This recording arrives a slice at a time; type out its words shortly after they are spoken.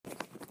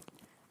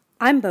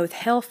I'm both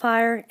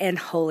hellfire and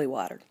holy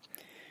water.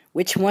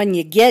 Which one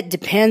you get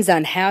depends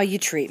on how you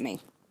treat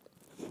me.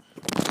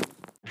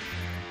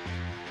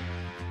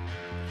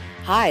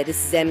 Hi,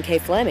 this is MK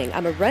Fleming.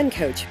 I'm a run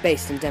coach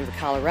based in Denver,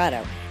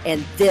 Colorado,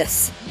 and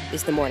this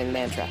is the Morning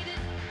Mantra.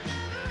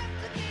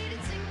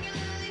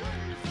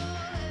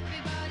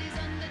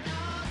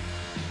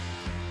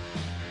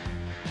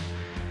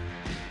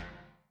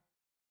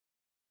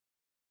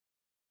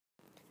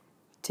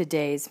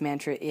 Today's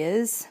mantra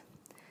is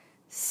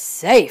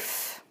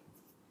safe.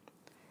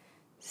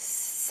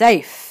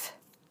 Safe.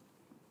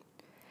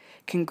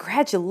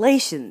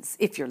 Congratulations!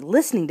 If you're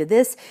listening to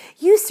this,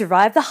 you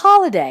survived the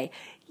holiday.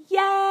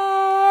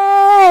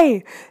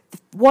 Yay!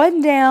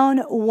 One down,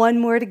 one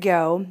more to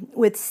go.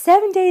 With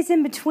 7 days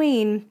in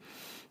between,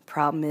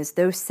 problem is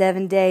those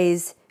 7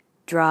 days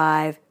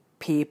drive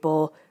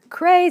people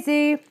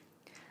crazy.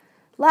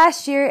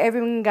 Last year,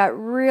 everyone got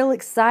real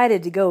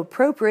excited to go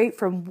appropriate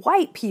from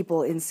white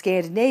people in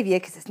Scandinavia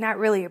because it's not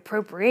really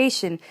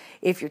appropriation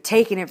if you're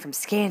taking it from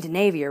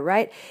Scandinavia,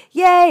 right?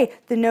 Yay!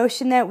 The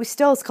notion that we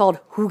stole is called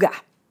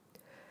hygge.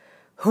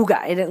 Hygge,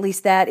 and at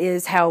least that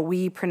is how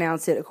we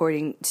pronounce it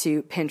according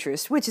to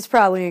Pinterest, which is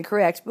probably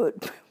incorrect,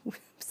 but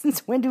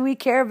since when do we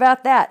care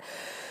about that?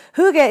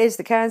 Hygge is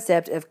the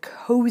concept of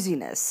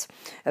coziness,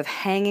 of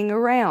hanging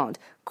around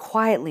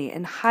quietly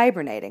and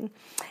hibernating.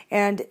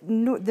 And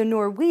the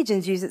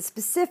Norwegians use it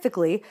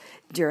specifically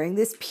during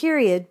this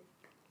period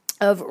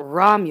of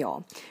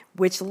Romjul,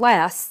 which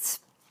lasts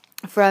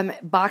from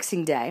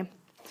Boxing Day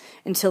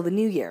until the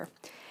New Year.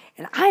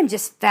 And I'm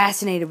just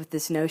fascinated with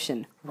this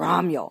notion,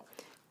 Romjul.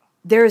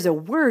 There is a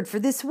word for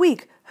this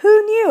week.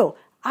 Who knew?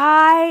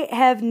 I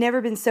have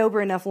never been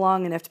sober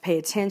long enough to pay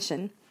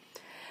attention.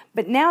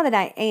 But now that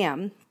I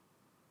am,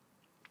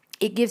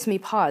 it gives me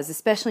pause,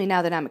 especially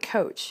now that I'm a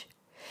coach.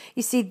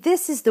 You see,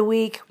 this is the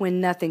week when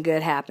nothing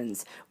good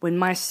happens, when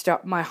my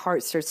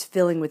heart starts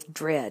filling with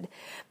dread.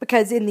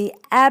 Because in the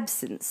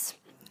absence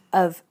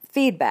of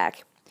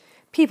feedback,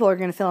 people are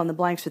going to fill in the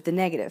blanks with the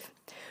negative.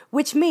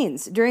 Which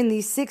means during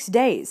these 6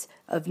 days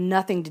of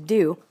nothing to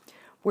do,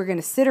 we're going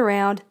to sit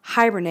around,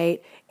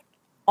 hibernate.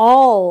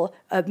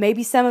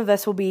 Maybe some of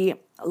us will be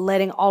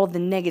letting all of the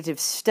negative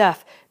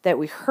stuff that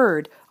we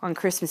heard on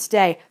Christmas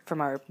Day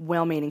from our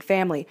well-meaning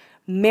family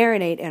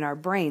marinate in our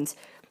brains.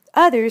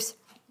 Others,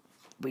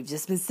 we've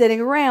just been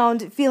sitting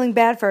around feeling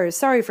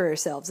sorry for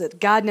ourselves.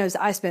 God knows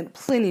I spent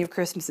plenty of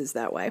Christmases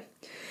that way.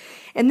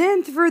 And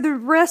then for the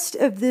rest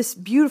of this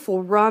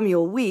beautiful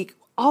Romjul week,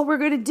 all we're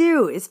going to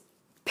do is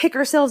pick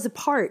ourselves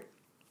apart,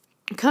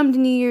 come to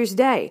New Year's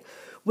Day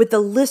with a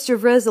list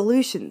of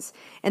resolutions,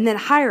 and then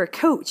hire a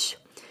coach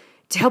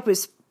to help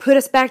us put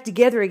us back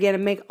together again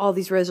and make all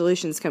these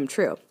resolutions come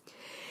true.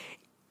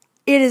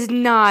 It is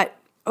not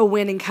a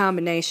winning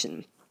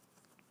combination.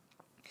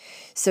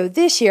 So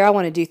this year, I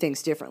want to do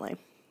things differently.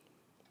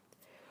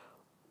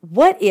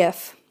 What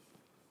if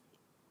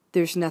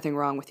there's nothing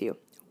wrong with you?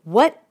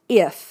 What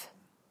if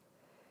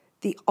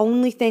the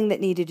only thing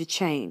that needed to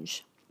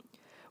change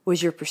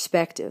was your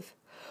perspective?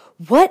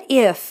 What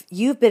if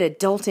you've been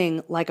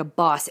adulting like a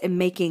boss and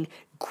making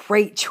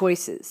great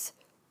choices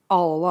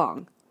all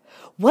along?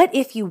 What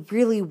if you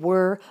really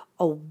were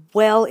a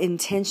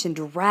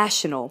well-intentioned,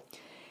 rational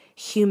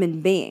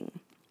human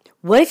being?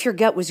 What if your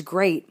gut was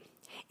great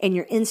and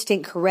your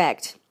instinct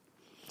correct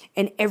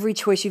and every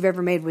choice you've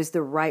ever made was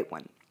the right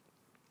one?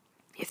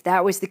 If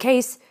that was the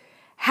case,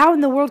 how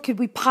in the world could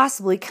we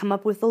possibly come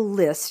up with a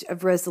list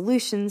of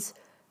resolutions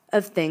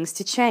of things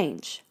to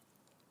change?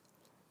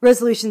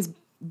 Resolutions,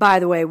 by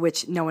the way,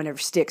 which no one ever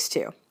sticks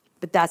to,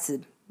 but that's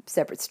a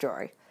separate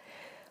story.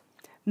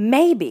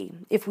 Maybe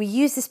if we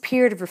use this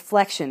period of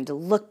reflection to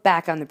look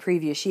back on the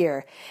previous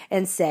year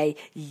and say,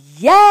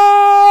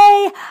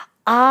 yay,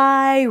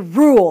 I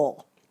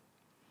rule.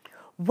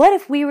 What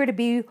if we were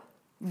to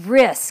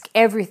risk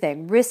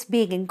everything, risk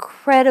being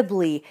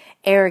incredibly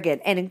arrogant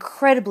and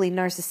incredibly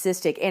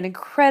narcissistic and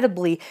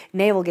incredibly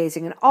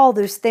navel-gazing and all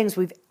those things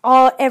we've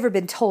all ever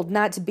been told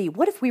not to be?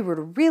 What if we were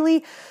to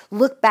really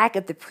look back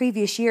at the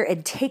previous year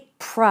and take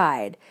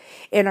pride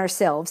in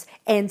ourselves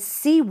and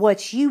see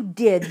what you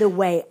did the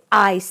way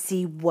I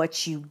see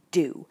what you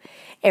do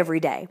every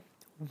day?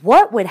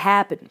 What would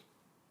happen?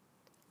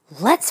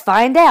 Let's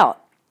find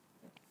out.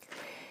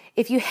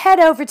 If you head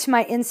over to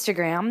my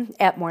Instagram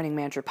at Morning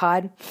Mantra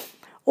Pod,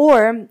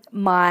 or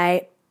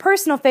my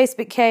personal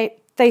Facebook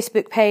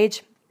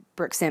page,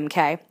 Brooks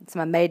MK, it's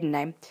my maiden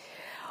name,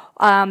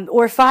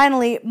 or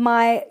finally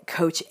my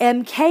Coach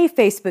MK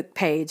Facebook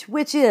page,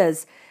 which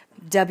is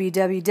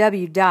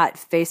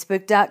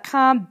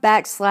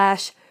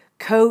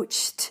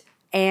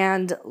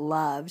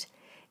www.facebook.com/coached-and-loved.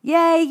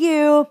 Yay,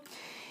 you!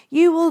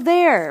 You will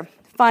there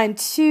find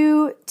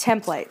 2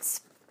 templates.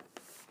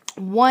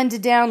 One to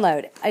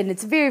download, and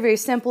it's very, very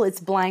simple. It's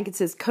blank. It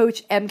says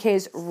Coach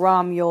MK's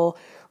Romjul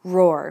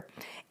Roar.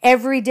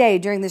 Every day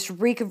during this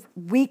week of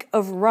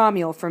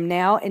Romjul from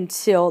now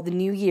until the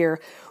new year,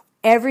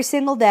 Every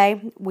single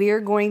day, we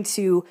are going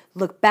to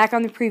look back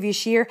on the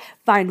previous year,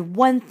 find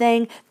one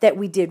thing that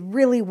we did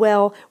really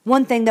well,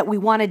 one thing that we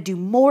want to do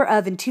more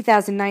of in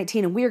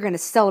 2019, and we are going to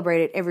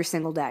celebrate it every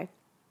single day.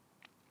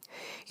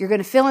 You're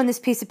going to fill in this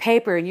piece of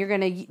paper, and you're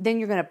going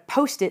to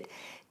post it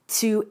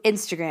to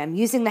Instagram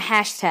using the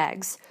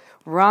hashtags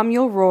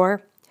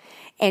RomYou'llRoar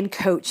and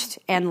Coached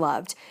and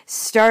Loved.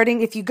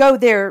 Starting, if you go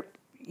there,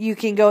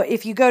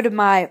 if you go to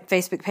my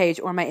Facebook page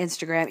or my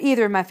Instagram,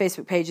 either of my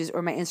Facebook pages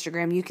or my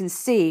Instagram, you can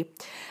see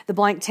the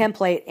blank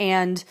template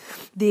and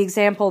the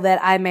example that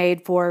I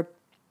made for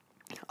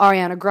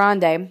Ariana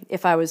Grande,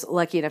 if I was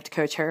lucky enough to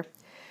coach her.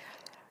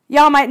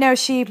 Y'all might know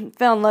she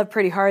fell in love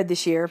pretty hard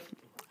this year.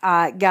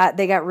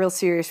 They got real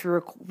serious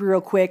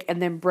real quick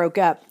and then broke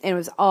up. And it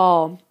was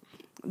all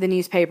the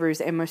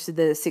newspapers and most of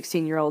the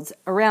 16-year-olds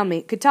around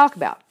me could talk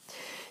about.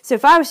 So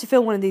if I was to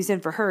fill one of these in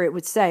for her, it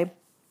would say,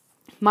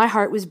 my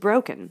heart was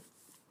broken.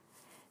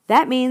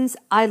 That means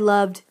I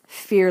loved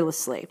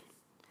fearlessly.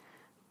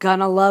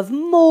 Gonna love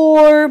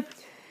more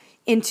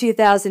in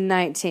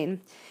 2019.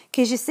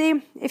 Because you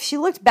see, if she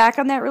looked back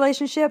on that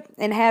relationship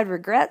and had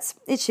regrets,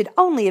 it should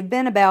only have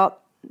been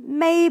about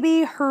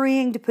maybe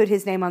hurrying to put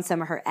his name on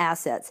some of her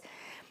assets.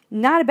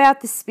 Not about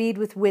the speed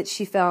with which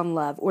she fell in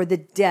love or the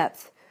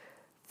depth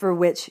for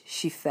which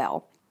she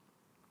fell.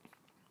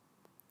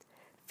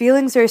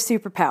 Feelings are a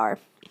superpower.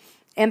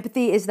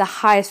 Empathy is the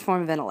highest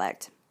form of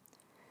intellect.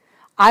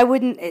 I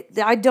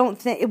don't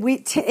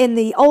think, in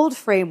the old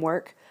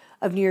framework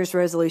of New Year's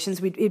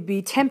resolutions, it'd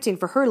be tempting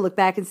for her to look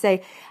back and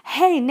say,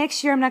 hey,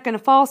 next year I'm not going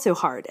to fall so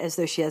hard, as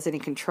though she has any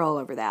control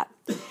over that.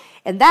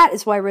 And that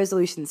is why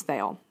resolutions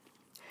fail.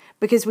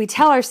 Because we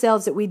tell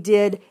ourselves that we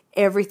did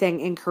everything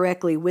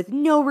incorrectly with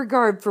no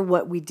regard for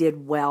what we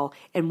did well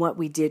and what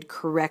we did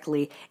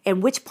correctly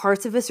and which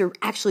parts of us are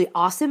actually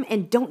awesome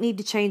and don't need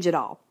to change at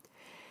all.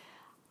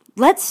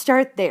 Let's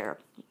start there.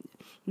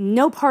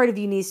 No part of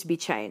you needs to be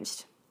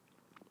changed.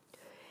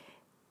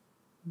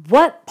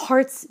 What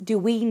parts do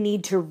we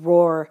need to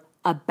roar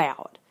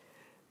about?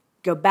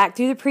 Go back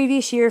through the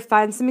previous year,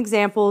 find some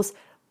examples,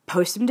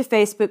 post them to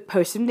Facebook,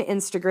 post them to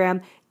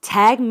Instagram,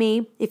 tag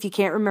me if you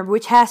can't remember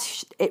which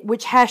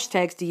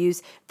hashtags to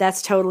use.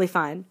 That's totally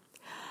fine.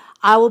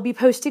 I will be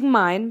posting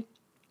mine,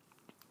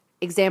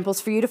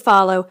 examples for you to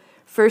follow,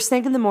 first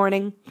thing in the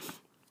morning,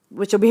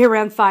 which will be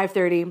around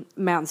 5:30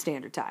 Mountain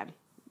Standard Time.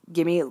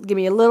 Give me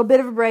a little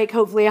bit of a break.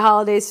 Hopefully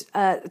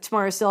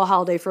tomorrow is still a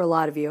holiday for a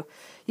lot of you.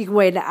 You can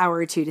wait an hour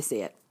or two to see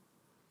it.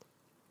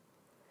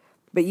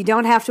 But you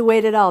don't have to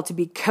wait at all to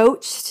be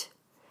coached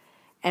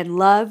and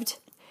loved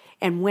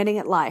and winning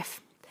at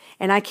life.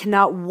 And I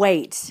cannot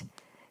wait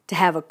to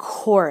have a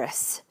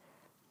chorus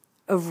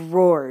of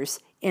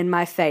roars in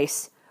my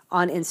face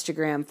on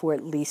Instagram for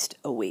at least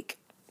a week.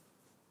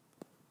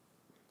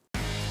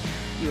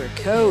 You are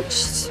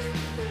coached.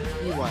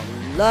 You are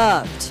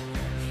loved.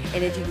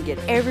 And if you can get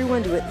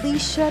everyone to at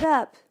least shut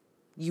up,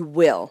 you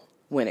will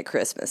win at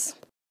Christmas.